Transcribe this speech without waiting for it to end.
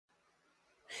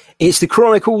It's the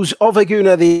Chronicles of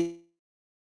Aguna, the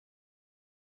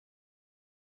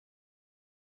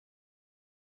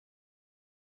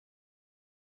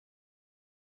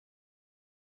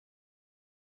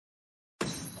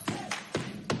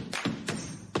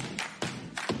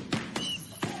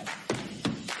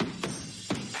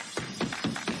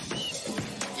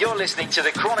You're listening to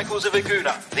the Chronicles of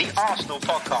Aguna, the Arsenal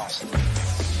podcast.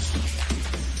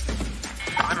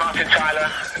 I'm Martin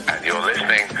Tyler, and you're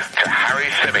listening to Harry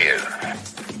Symeou.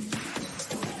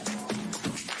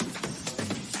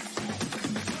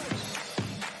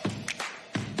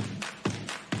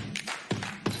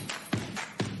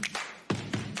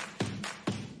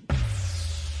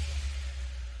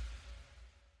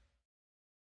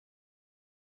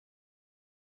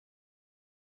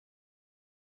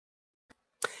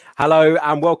 Hello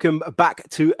and welcome back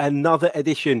to another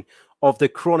edition of the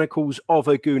Chronicles of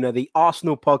Aguna, the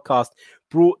Arsenal podcast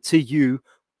brought to you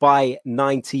by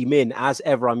 90 Min. As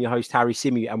ever, I'm your host, Harry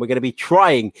Symeou, and we're going to be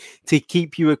trying to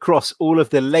keep you across all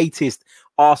of the latest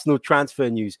Arsenal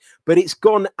transfer news. But it's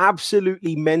gone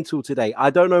absolutely mental today. I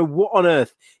don't know what on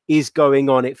earth is going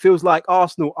on. It feels like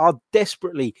Arsenal are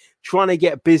desperately trying to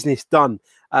get business done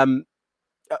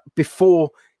before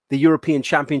the European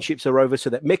Championships are over so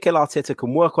that Mikel Arteta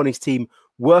can work on his team,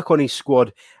 work on his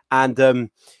squad. And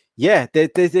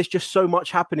there's just so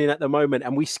much happening at the moment.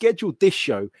 And we scheduled this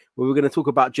show where we're going to talk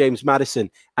about James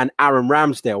Maddison and Aaron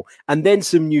Ramsdale. And then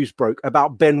some news broke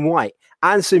about Ben White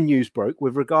and some news broke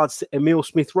with regards to Emil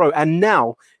Smith-Rowe and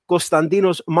now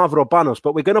Konstantinos Mavropanos.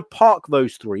 But we're going to park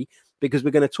those three because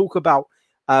we're going to talk about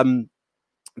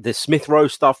the Smith-Rowe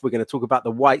stuff. We're going to talk about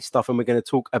the White stuff and we're going to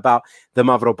talk about the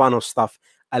Mavropanos stuff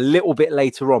a little bit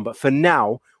later on. But for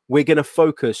now, we're going to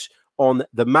focus on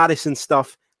the Maddison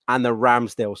stuff and the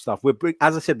Ramsdale stuff.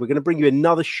 As I said, we're going to bring you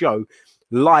another show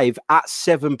live at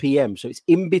 7 p.m. So it's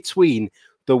in between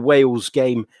the Wales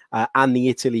game and the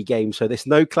Italy game. So there's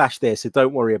no clash there. So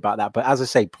don't worry about that. But as I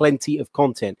say, plenty of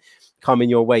content coming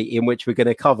your way in which we're going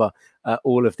to cover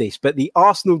all of this. But the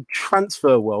Arsenal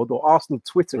transfer world, or Arsenal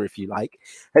Twitter, if you like,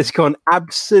 has gone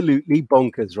absolutely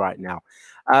bonkers right now.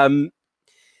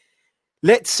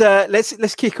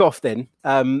 Let's kick off then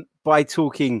by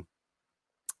talking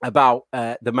about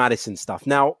the Maddison stuff.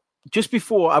 Now, just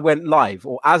before I went live,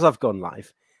 or as I've gone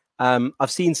live, I've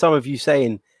seen some of you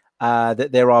saying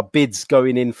that there are bids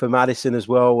going in for Maddison as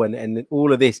well, and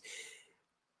all of this.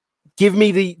 Give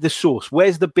me the source.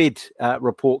 Where's the bid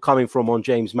report coming from on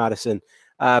James Maddison?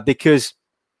 Because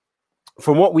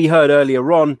from what we heard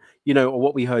earlier on, or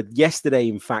what we heard yesterday,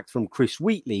 in fact, from Chris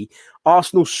Wheatley,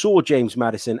 Arsenal saw James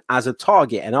Maddison as a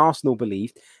target, and Arsenal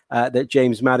believed that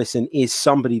James Maddison is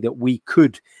somebody that we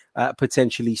could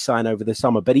potentially sign over the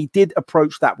summer. But he did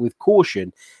approach that with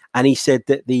caution, and he said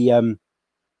that the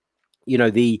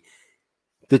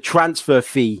transfer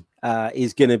fee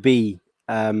is going to be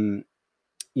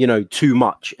too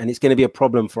much, and it's going to be a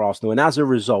problem for Arsenal. And as a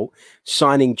result,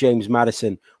 signing James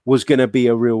Maddison was going to be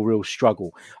a real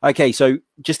struggle. Okay, so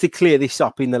just to clear this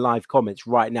up in the live comments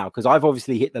right now, because I've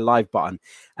obviously hit the live button,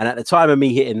 and at the time of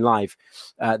me hitting live,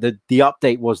 the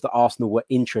update was that Arsenal were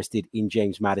interested in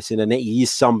James Maddison, and he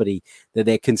is somebody that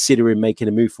they're considering making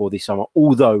a move for this summer,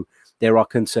 although there are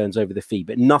concerns over the fee,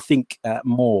 but nothing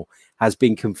more has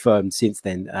been confirmed since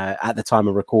then at the time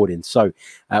of recording. So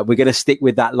we're going to stick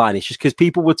with that line. It's just because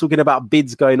people were talking about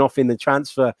bids going off in the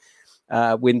transfer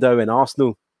window and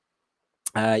Arsenal,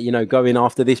 going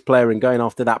after this player and going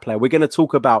after that player. We're going to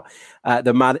talk about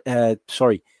the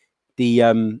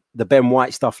Ben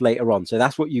White stuff later on. So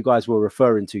that's what you guys were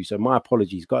referring to. So my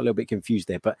apologies, got a little bit confused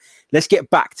there. But let's get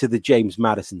back to the James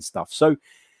Maddison stuff. So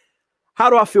how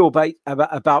do I feel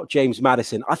about James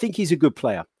Maddison? I think he's a good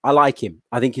player. I like him.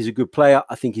 I think he's a good player.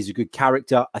 I think he's a good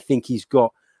character. I think he's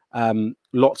got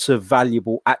lots of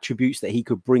valuable attributes that he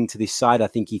could bring to this side. I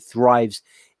think he thrives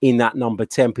in that number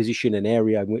 10 position, an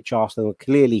area in which Arsenal are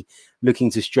clearly looking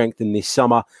to strengthen this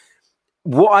summer.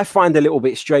 What I find a little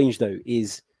bit strange, though,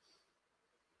 is,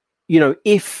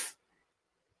 if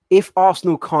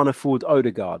Arsenal can't afford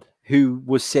Odegaard, who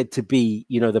was said to be,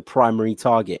 the primary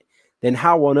target, then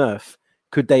how on earth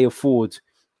could they afford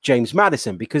James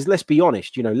Maddison? Because let's be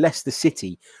honest, Leicester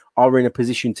City are in a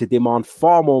position to demand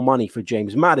far more money for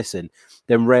James Maddison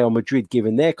than Real Madrid,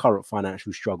 given their current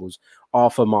financial struggles, are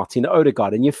for Martin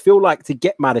Odegaard. And you feel like to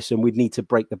get Maddison, we'd need to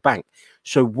break the bank.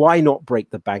 So why not break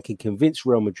the bank and convince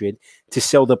Real Madrid to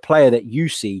sell the player that you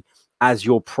see as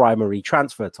your primary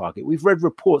transfer target? We've read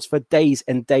reports for days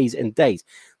and days and days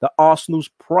that Arsenal's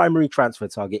primary transfer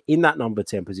target in that number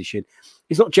 10 position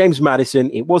is not James Maddison.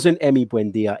 It wasn't Emi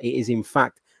Buendia. It is, in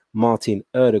fact, Martin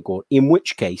Odegaard, in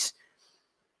which case,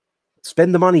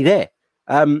 spend the money there.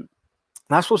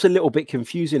 That's what's a little bit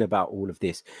confusing about all of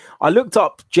this. I looked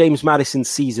up James Maddison's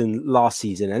season last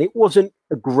season, and it wasn't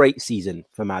a great season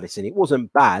for Maddison. It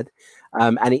wasn't bad.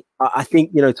 I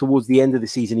think, towards the end of the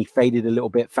season, he faded a little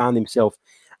bit, found himself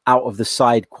out of the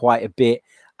side quite a bit,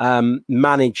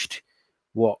 managed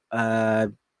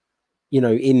in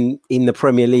the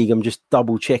Premier League. I'm just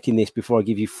double checking this before I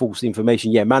give you false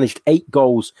information. Yeah, managed 8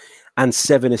 goals and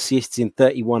 7 assists in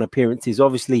 31 appearances.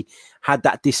 Obviously had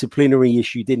that disciplinary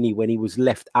issue, didn't he, when he was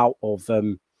left out of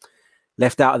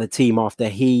the team after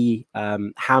he,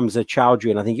 Hamza Chowdhury,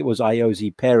 and I think it was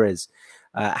Ayoze Perez,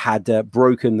 had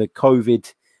broken the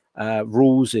COVID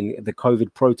rules and the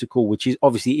COVID protocol, which is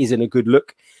obviously isn't a good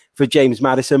look for James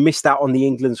Maddison. Missed out on the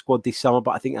England squad this summer,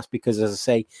 but I think that's because, as I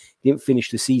say, he didn't finish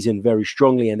the season very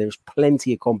strongly, and there's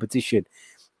plenty of competition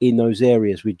in those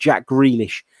areas with Jack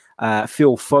Grealish,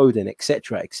 Phil Foden,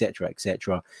 etc., etc.,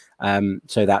 etc.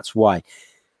 So that's why.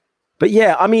 But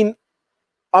yeah, I mean,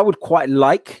 I would quite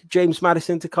like James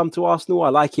Maddison to come to Arsenal. I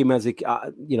like him as a,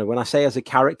 when I say as a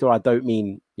character, I don't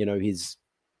mean, his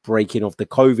breaking of the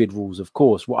COVID rules, of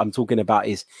course. What I'm talking about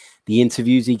is the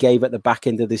interviews he gave at the back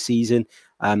end of the season.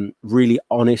 Really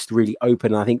honest, really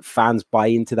open. I think fans buy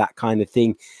into that kind of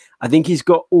thing. I think he's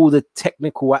got all the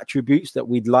technical attributes that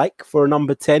we'd like for a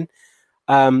number 10.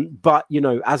 But,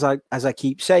 as I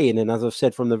keep saying, and as I've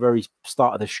said from the very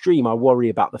start of the stream, I worry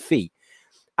about the fee.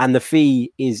 And the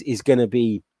fee is going to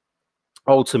be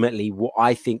ultimately what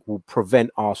I think will prevent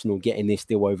Arsenal getting this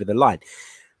deal over the line.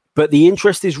 But the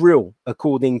interest is real,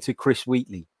 according to Chris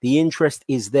Wheatley. The interest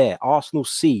is there. Arsenal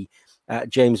see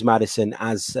James Maddison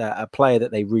as a player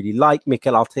that they really like.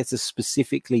 Mikel Arteta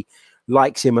specifically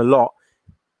likes him a lot.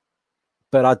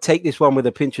 But I'd take this one with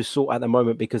a pinch of salt at the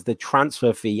moment, because the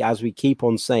transfer fee, as we keep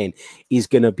on saying, is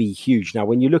going to be huge. Now,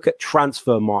 when you look at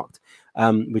Transfermarkt,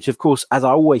 which, of course, as I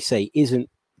always say, isn't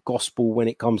gospel when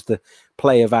it comes to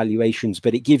player valuations,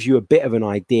 but it gives you a bit of an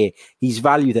idea. He's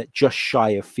valued at just shy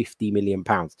of £50 million.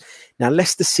 Now,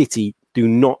 Leicester City do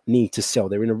not need to sell.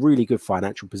 They're in a really good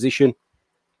financial position.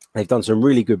 They've done some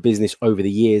really good business over the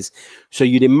years. So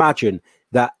you'd imagine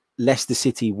that Leicester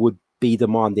City would be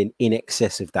demanding in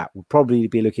excess of that. We'll probably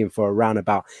be looking for around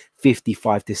about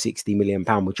 55 to 60 million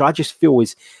pound, which I just feel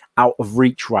is out of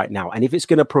reach right now. And if it's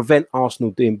going to prevent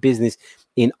Arsenal doing business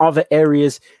in other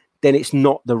areas, then it's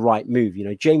not the right move.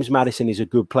 James Maddison is a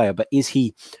good player, but is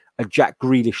he a Jack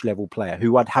Grealish level player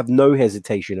who I'd have no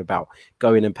hesitation about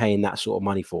going and paying that sort of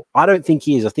money for? I don't think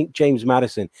he is. I think James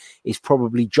Maddison is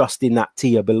probably just in that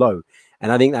tier below.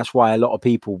 And I think that's why a lot of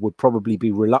people would probably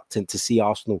be reluctant to see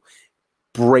Arsenal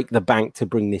break the bank to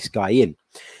bring this guy in.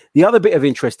 The other bit of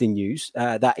interesting news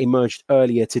that emerged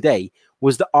earlier today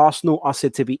was that Arsenal are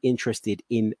said to be interested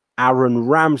in Aaron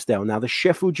Ramsdale. Now, the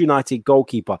Sheffield United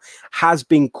goalkeeper has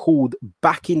been called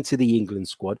back into the England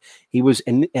squad. He was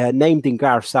named in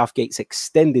Gareth Southgate's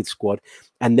extended squad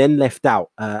and then left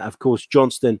out. Of course,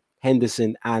 Johnston,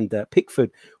 Henderson and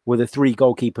Pickford were the 3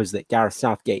 goalkeepers that Gareth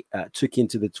Southgate took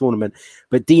into the tournament.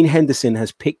 But Dean Henderson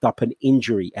has picked up an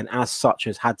injury and as such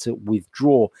has had to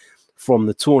withdraw from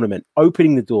the tournament,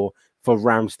 opening the door for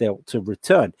Ramsdale to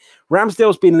return.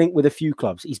 Ramsdale's been linked with a few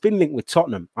clubs. He's been linked with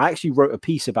Tottenham. I actually wrote a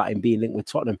piece about him being linked with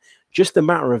Tottenham just a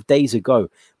matter of days ago.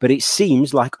 But it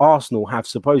seems like Arsenal have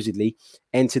supposedly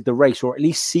entered the race, or at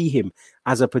least see him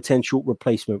as a potential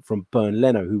replacement from Bernd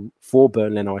Leno, who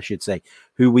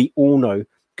we all know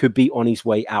could be on his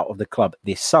way out of the club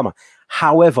this summer.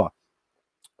 However,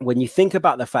 when you think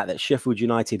about the fact that Sheffield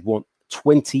United want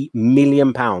 £20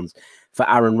 million for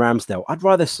Aaron Ramsdale, I'd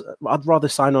rather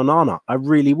sign Onana. I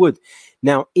really would.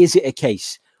 Now, is it a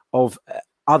case of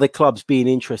other clubs being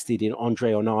interested in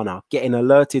Andre Onana, getting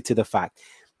alerted to the fact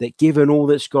that given all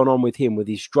that's gone on with him, with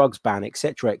his drugs ban,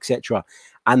 etc.,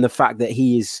 and the fact that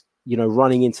he is,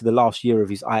 running into the last year of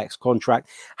his Ajax contract,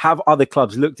 have other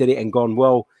clubs looked at it and gone,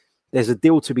 well, there's a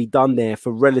deal to be done there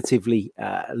for relatively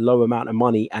low amount of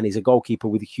money, and he's a goalkeeper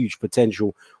with a huge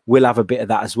potential. We'll have a bit of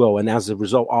that as well. And as a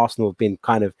result, Arsenal have been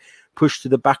kind of pushed to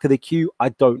the back of the queue. I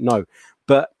don't know.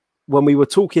 But when we were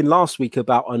talking last week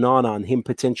about Onana and him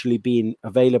potentially being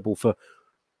available for,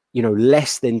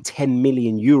 less than 10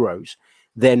 million euros,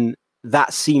 then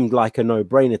that seemed like a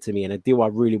no-brainer to me and a deal I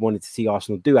really wanted to see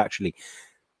Arsenal do, actually.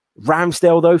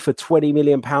 Ramsdale, though, for £20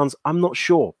 million, I'm not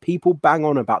sure. People bang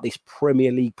on about this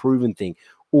Premier League proven thing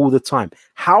all the time.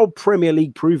 How Premier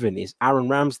League proven is Aaron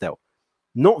Ramsdale?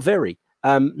 Not very.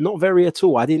 Not very at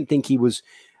all. I didn't think he was,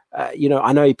 I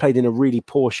know he played in a really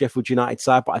poor Sheffield United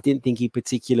side, but I didn't think he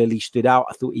particularly stood out.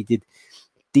 I thought he did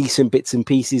decent bits and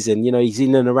pieces. And, he's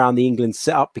in and around the England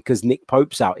setup because Nick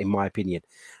Pope's out, in my opinion.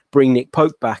 Bring Nick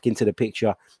Pope back into the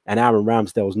picture and Aaron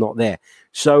Ramsdale's not there.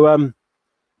 So,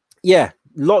 Yeah,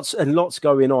 lots and lots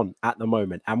going on at the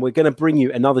moment. And we're going to bring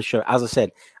you another show, as I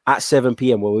said, at 7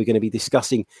 p.m, where we're going to be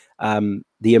discussing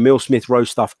the Emil Smith-Rowe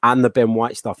stuff and the Ben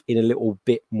White stuff in a little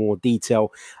bit more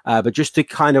detail. But just to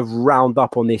kind of round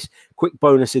up on this quick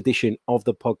bonus edition of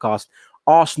the podcast,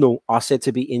 Arsenal are said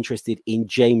to be interested in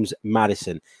James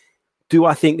Maddison. Do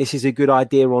I think this is a good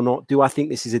idea or not? Do I think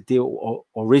this is a deal,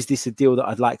 or is this a deal that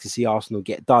I'd like to see Arsenal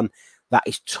get done? That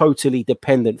is totally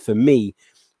dependent for me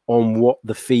on what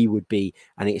the fee would be,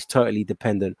 and it's totally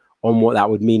dependent on what that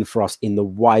would mean for us in the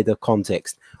wider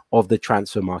context of the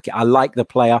transfer market. I like the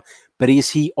player, but is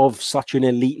he of such an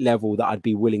elite level that I'd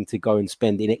be willing to go and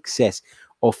spend in excess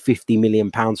of £50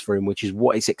 million for him, which is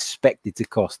what it's expected to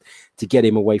cost to get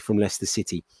him away from Leicester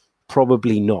City?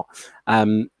 Probably not.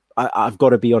 I've got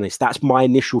to be honest. That's my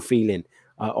initial feeling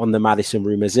on the Maddison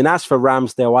rumours. And as for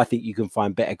Ramsdale, I think you can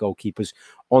find better goalkeepers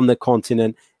on the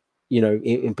continent. You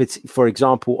know, for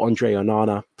example, Andre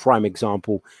Onana, prime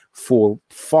example, for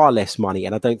far less money.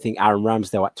 And I don't think Aaron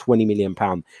Ramsdale at £20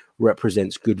 million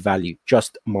represents good value.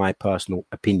 Just my personal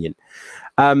opinion.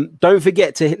 Don't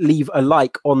forget to leave a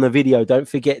like on the video. Don't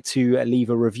forget to leave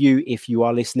a review if you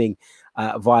are listening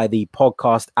via the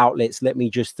podcast outlets. Let me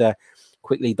just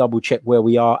quickly double check where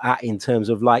we are at in terms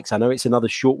of likes. I know it's another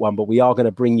short one, but we are going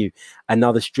to bring you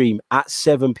another stream at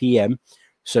 7 p.m.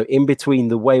 So in between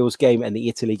the Wales game and the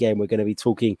Italy game, we're going to be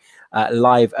talking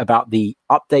live about the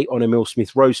update on Emil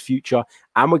Smith-Rowe's future.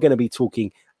 And we're going to be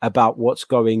talking about what's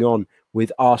going on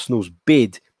with Arsenal's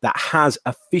bid that has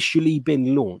officially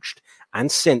been launched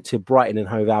and sent to Brighton and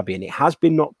Hove Albion. It has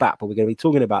been knocked back, but we're going to be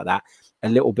talking about that a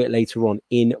little bit later on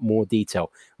in more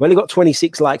detail. We've only got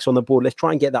 26 likes on the board. Let's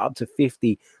try and get that up to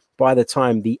 50 by the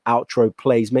time the outro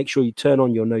plays. Make sure you turn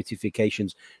on your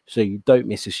notifications so you don't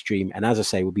miss a stream. And as I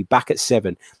say, we'll be back at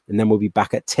 7 and then we'll be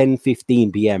back at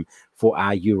 10:15 p.m. for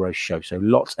our Euros show. So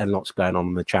lots and lots going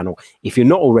on the channel. If you're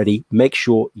not already, make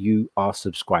sure you are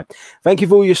subscribed. Thank you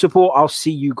for all your support. I'll see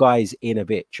you guys in a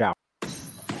bit. Ciao.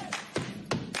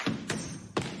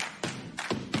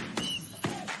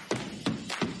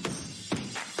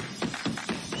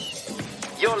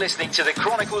 You're listening to the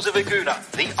Chronicles of Aguna,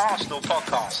 the Arsenal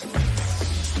podcast.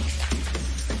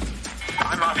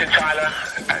 I'm Martin Tyler,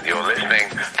 and you're listening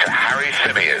to Harry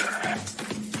Symeou.